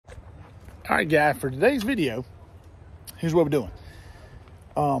All right, guys, for today's video, here's what we're doing.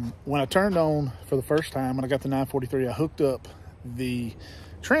 When I turned on for the first time, when I got the 943, I hooked up the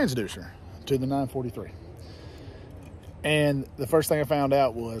transducer to the 943. And the first thing I found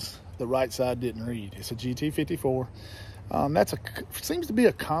out was the right side didn't read. It's a GT54. Seems to be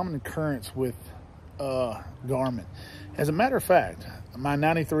a common occurrence with Garmin. As a matter of fact, my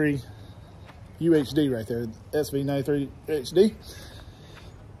 93 UHD right there, SV93 HD,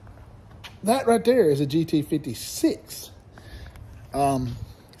 that right there is a GT56.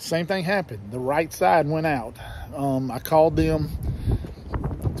 Same thing happened. The right side went out. I called them,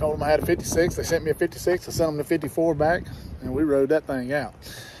 told them I had a 56. They sent me a 56. I sent them the 54 back, and we rode that thing out.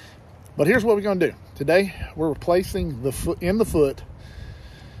 But here's what we're going to do. Today, we're replacing the foot in the foot,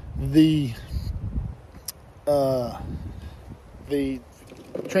 the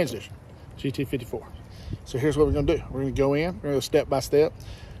transducer, GT54. So here's what we're going to do. We're going to go in. We're going to go step by step.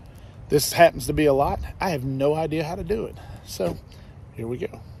 This happens to be a lot. I have no idea how to do it. So here we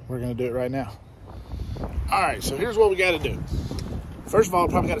go. We're going to do it right now. All right, so here's what we got to do. First of all,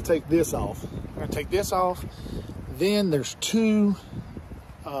 probably got to take this off. We're going to take this off. Then there's two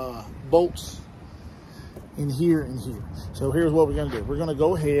bolts in here and here. So here's what we're going to do. We're going to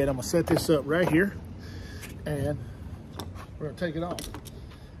go ahead. I'm going to set this up right here, and we're going to take it off.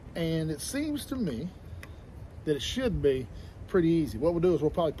 And it seems to me that it should be pretty easy. What we'll do is we'll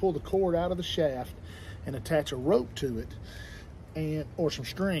probably pull the cord out of the shaft and attach a rope to it, or some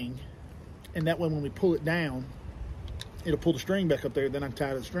string, and that way when we pull it down, it'll pull the string back up there. Then I can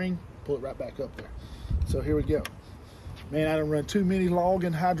tie the string, pull it right back up there. So here we go. Man, I done run too many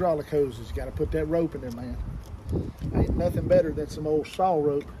logging hydraulic hoses. You got to put that rope in there, man. Ain't nothing better than some old saw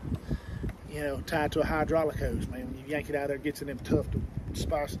rope, you know, tied to a hydraulic hose, man. When you yank it out there, it gets in them tough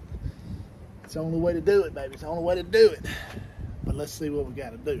spots. It's the only way to do it, baby. It's the only way to do it. But let's see what we got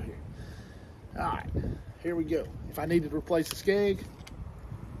to do here. All right, here we go. If I needed to replace the skeg,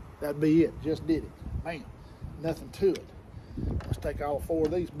 that'd be it. Just did it. Man, nothing to it. Let's take all four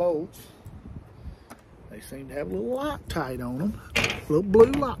of these bolts. They seem to have a little Loctite on them. A little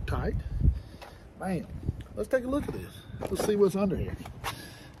blue Loctite. Man, let's take a look at this. Let's see what's under here.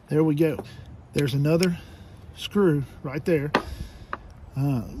 There we go. There's another screw right there.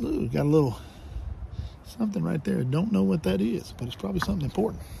 Ooh, got a little something right there. Don't know what that is, but it's probably something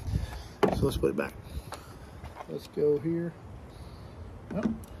important. So let's put it back. Let's go here. Oh,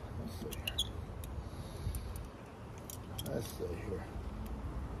 let's see here. Let's see here.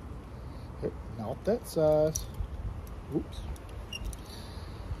 Yep, not that size. Oops.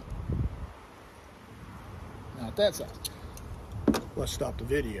 Not that size. Let's stop the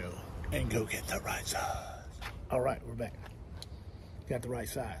video and go get the right size. All right, we're back. Got the right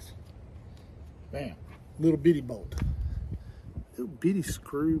size. Bam. Little bitty bolt. Little bitty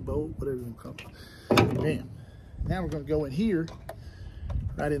screw bolt, whatever you call it. Bam. Now we're going to go in here,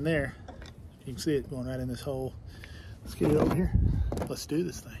 right in there. You can see it going right in this hole. Let's get it over here. Let's do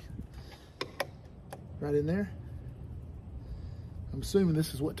this thing. Right in there. I'm assuming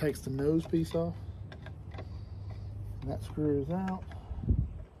this is what takes the nose piece off. And that screws out.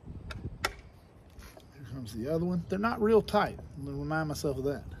 Here comes the other one. They're not real tight. I'm going to remind myself of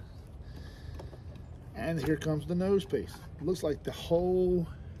that. And here comes the nose piece. It looks like the whole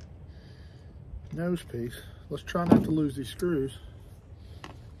nose piece. Let's try not to lose these screws.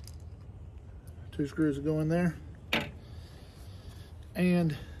 Two screws will go in there.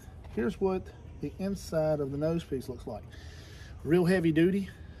 And here's what the inside of the nose piece looks like. Real heavy duty.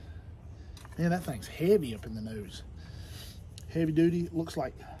 Man, that thing's heavy up in the nose. Heavy duty. It looks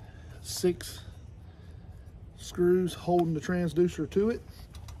like 6 screws holding the transducer to it.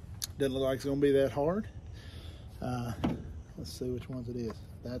 Doesn't look like it's going to be that hard. Let's see which ones it is.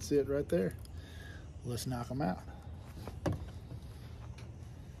 That's it right there. Let's knock them out.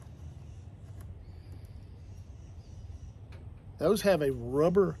 Those have a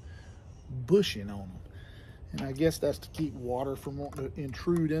rubber bushing on them. And I guess that's to keep water from wanting to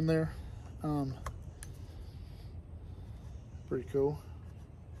intrude in there. Pretty cool.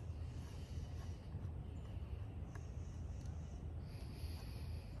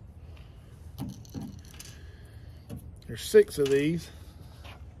 There's 6 of these,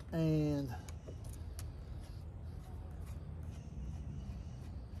 and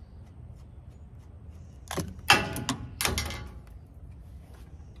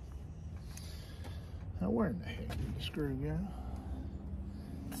now where in the heck did the screw go?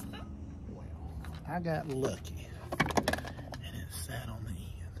 Well, I got lucky, and it sat on the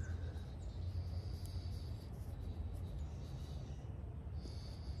end.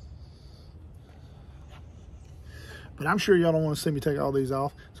 But I'm sure y'all don't want to see me take all these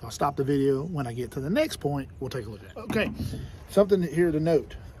off, so I'll stop the video. When I get to the next point, we'll take a look at it. Okay, something here to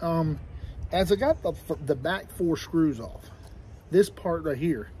note. As I got the back 4 screws off, this part right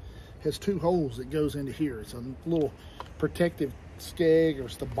here has 2 holes that goes into here. It's a little protective skeg, or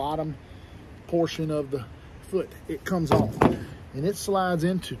it's the bottom portion of the foot. It comes off, and it slides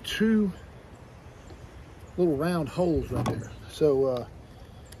into 2 little round holes right there. So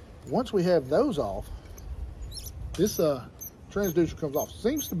once we have those off, this transducer comes off.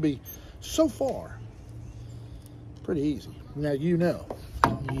 Seems to be, so far, pretty easy. Now, you know,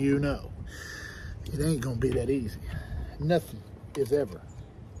 it ain't gonna be that easy. Nothing is ever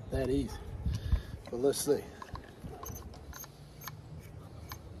that easy. But let's see.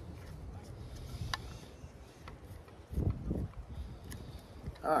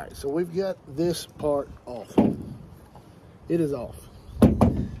 All right, so we've got this part off. It is off.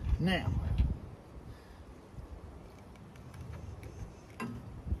 Now,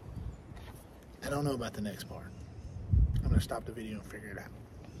 I don't know about the next part. I'm gonna stop the video and figure it out.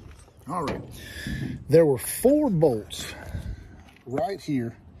 All right, there were 4 bolts right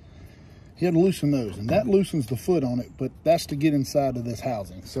here. He had to loosen those, and that loosens the foot on it, but that's to get inside of this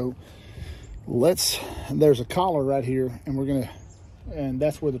housing. So there's a collar right here, and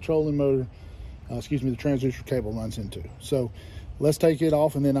that's where the trolling motor, the transducer cable runs into. So let's take it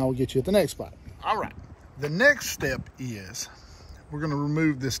off, and then I'll get you at the next spot. All right, the next step is we're gonna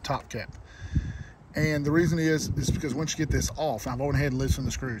remove this top cap. And the reason is because once you get this off, I've went ahead and loosened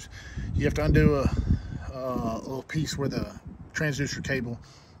the screws. You have to undo a little piece where the transducer cable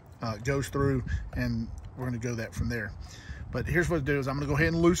goes through, and we're gonna go that from there. But here's what to do is I'm gonna go ahead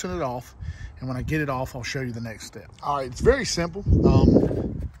and loosen it off, and when I get it off, I'll show you the next step. All right, it's very simple.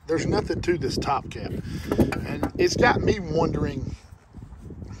 There's nothing to this top cap, and it's got me wondering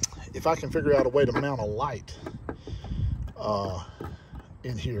if I can figure out a way to mount a light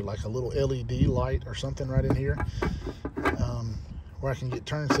in here, like a little LED light or something right in here, where I can get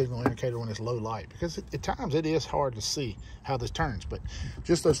turn signal indicator when it's low light, because at times it is hard to see how this turns. But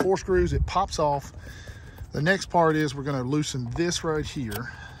just those 4 screws, it pops off. The next part is we're going to loosen this right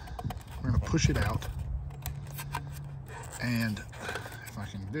here. We're going to push it out, and if I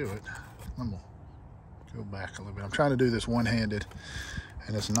can do it, I'm going to go back a little bit. I'm trying to do this one-handed,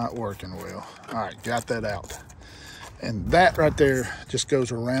 and it's not working well. All right, got that out. And that right there just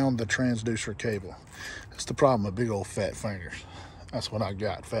goes around the transducer cable. That's the problem with big old fat fingers. That's what I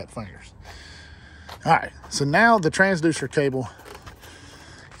got, fat fingers. All right, so now the transducer cable,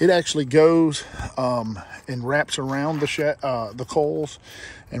 it actually goes and wraps around the coils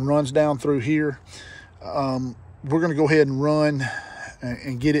and runs down through here. We're gonna go ahead and run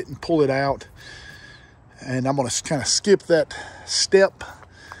and get it and pull it out. And I'm gonna kind of skip that step,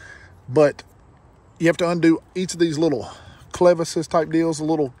 but you have to undo each of these little clevises type deals, the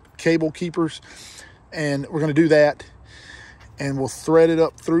little cable keepers. And we're gonna do that, and we'll thread it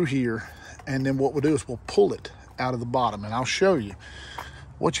up through here. And then what we'll do is we'll pull it out of the bottom, and I'll show you.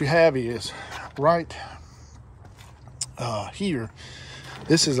 What you have is right here,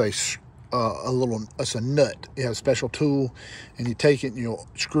 this is it's a nut. It has a special tool, and you take it and you'll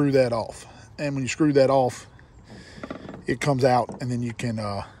screw that off. And when you screw that off, it comes out, and then you can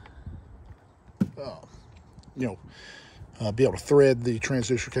be able to thread the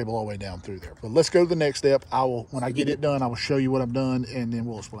transducer cable all the way down through there. But let's go to the next step. When I get it done, I will show you what I've done, and then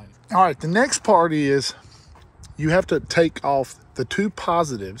we'll explain it. All right, the next part is you have to take off the 2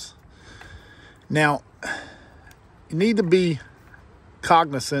 positives. Now, you need to be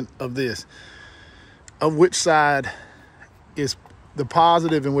cognizant of this, of which side is the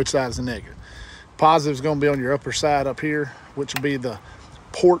positive and which side is the negative. Positive is going to be on your upper side up here, which will be the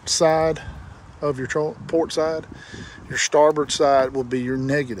port side of your port side. Your starboard side will be your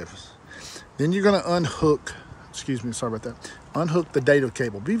negatives. Then you're going to unhook, sorry about that, unhook the data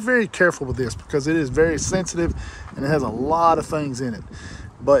cable. Be very careful with this, because it is very sensitive and it has a lot of things in it.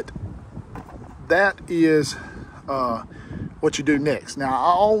 But that is what you do next. Now,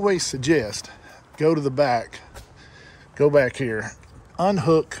 I always suggest go to the back, go back here,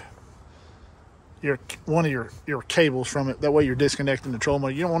 unhook one of your cables from it. That way you're disconnecting the trolling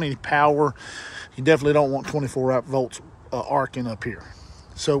motor. You don't want any power. You definitely don't want 24 volts arcing up here.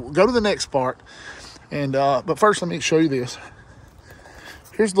 So go to the next part, and but first let me show you this.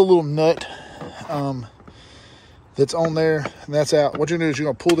 Here's the little nut that's on there, and that's out. What you're gonna do is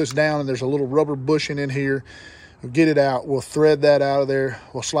you're gonna pull this down, and there's a little rubber bushing in here. We'll get it out. We'll thread that out of there.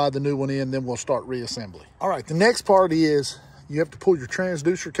 We'll slide the new one in, then we'll start reassembly. All right, the next part is you have to pull your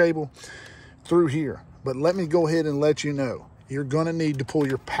transducer cable through here. But let me go ahead and let you know, you're gonna need to pull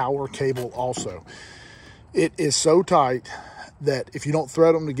your power cable also. It is so tight that if you don't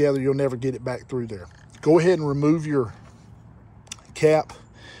thread them together, you'll never get it back through there. Go ahead and remove your cap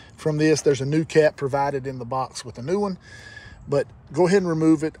from this. There's a new cap provided in the box with a new one, but go ahead and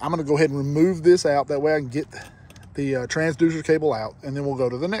remove it. I'm going to go ahead and remove this out. That way I can get the transducer cable out, and then we'll go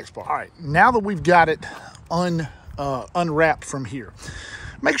to the next part. All right, now that we've got it unwrapped from here,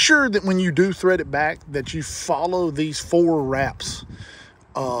 make sure that when you do thread it back that you follow these 4 wraps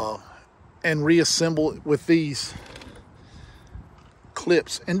and reassemble it with these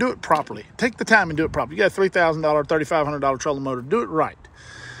clips and do it properly. Take the time and do it properly. You got a $3,000, $3,500 trolling motor. Do it right.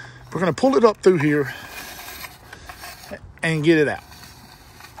 We're going to pull it up through here and get it out.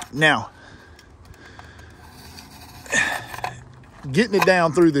 Now, getting it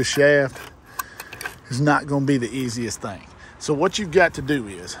down through this shaft is not going to be the easiest thing. So what you've got to do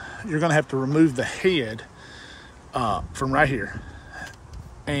is you're going to have to remove the head from right here.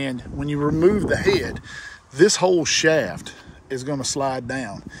 And when you remove the head, this whole shaft is going to slide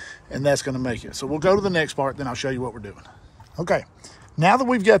down, and that's going to make it. So we'll go to the next part, then I'll show you what we're doing. Okay, now that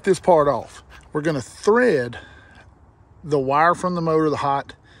we've got this part off, we're going to thread the wire from the motor, the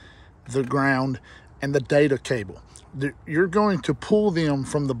hot, the ground, and the data cable. You're going to pull them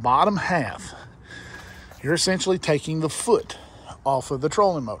from the bottom half. You're essentially taking the foot off of the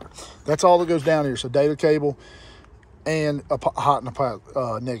trolling motor. That's all that goes down here. So data cable and a hot and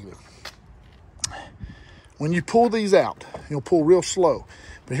a negative. When you pull these out, you'll pull real slow.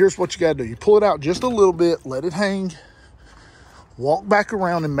 But here's what you got to do. You pull it out just a little bit, let it hang, walk back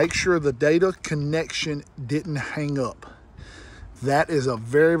around and make sure the data connection didn't hang up. That is a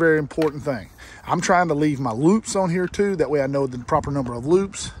very, very important thing. I'm trying to leave my loops on here too. That way I know the proper number of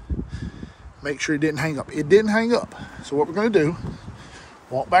loops. Make sure it didn't hang up. It didn't hang up. So what we're going to do,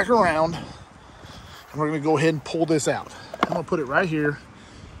 walk back around, and we're going to go ahead and pull this out. I'm going to put it right here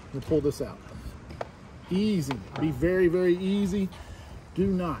and pull this out. Easy. Be very, very easy. Do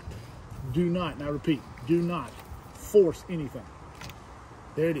not, and I repeat, do not force anything.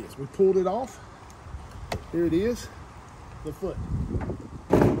 There it is. We pulled it off. Here it is, the foot.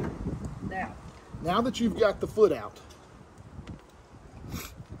 Now that you've got the foot out,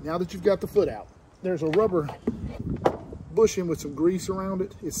 there's a rubber bushing with some grease around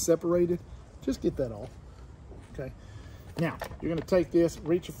it. It's separated. Just get that off. Okay. Now, you're going to take this,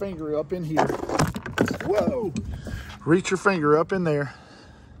 reach your finger up in here. Whoa! Reach your finger up in there.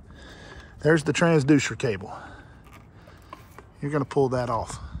 There's the transducer cable. You're going to pull that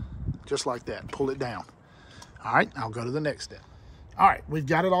off. Just like that. Pull it down. All right, I'll go to the next step. All right, we've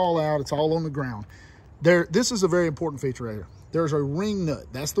got it all out. It's all on the ground. This is a very important feature right here. There's a ring nut.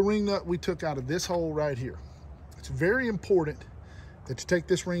 That's the ring nut we took out of this hole right here. It's very important that you take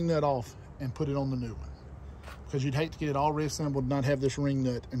this ring nut off and put it on the new one, because you'd hate to get it all reassembled, not have this ring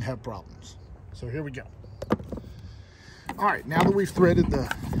nut and have problems. So here we go. All right, now that we've threaded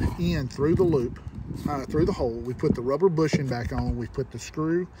the end through the loop, through the hole, we put the rubber bushing back on, we put the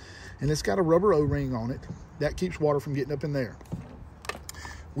screw, and it's got a rubber O-ring on it. That keeps water from getting up in there.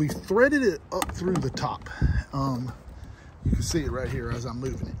 We threaded it up through the top. You can see it right here as I'm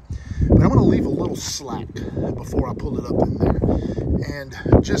moving it. But I'm going to leave a little slack before I pull it up in there,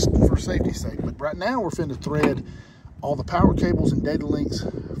 and just for safety's sake. But right now we're finna thread all the power cables and data links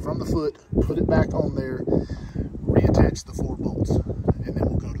from the foot, put it back on there, reattach the 4 bolts, and then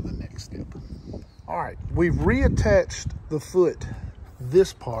we'll go to the next step. All right, we've reattached the foot,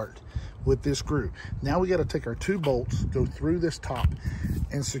 this part, with this screw. Now we got to take our 2 bolts, go through this top,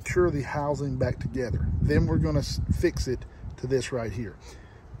 and secure the housing back together. Then we're going to fix it to this right here.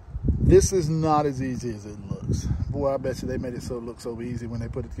 This is not as easy as it looks. Boy, I bet you they made it so it look so easy when they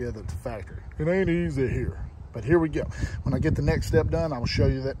put it together at the factory. It ain't easy here, but here we go. When I get the next step done, I will show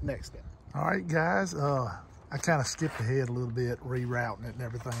you that next step. All right, guys, I kind of skipped ahead a little bit, rerouting it and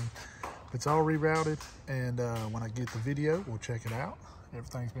everything. It's all rerouted, and when I get the video, we'll check it out.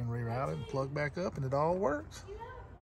 Everything's been rerouted and plugged back up, and it all works.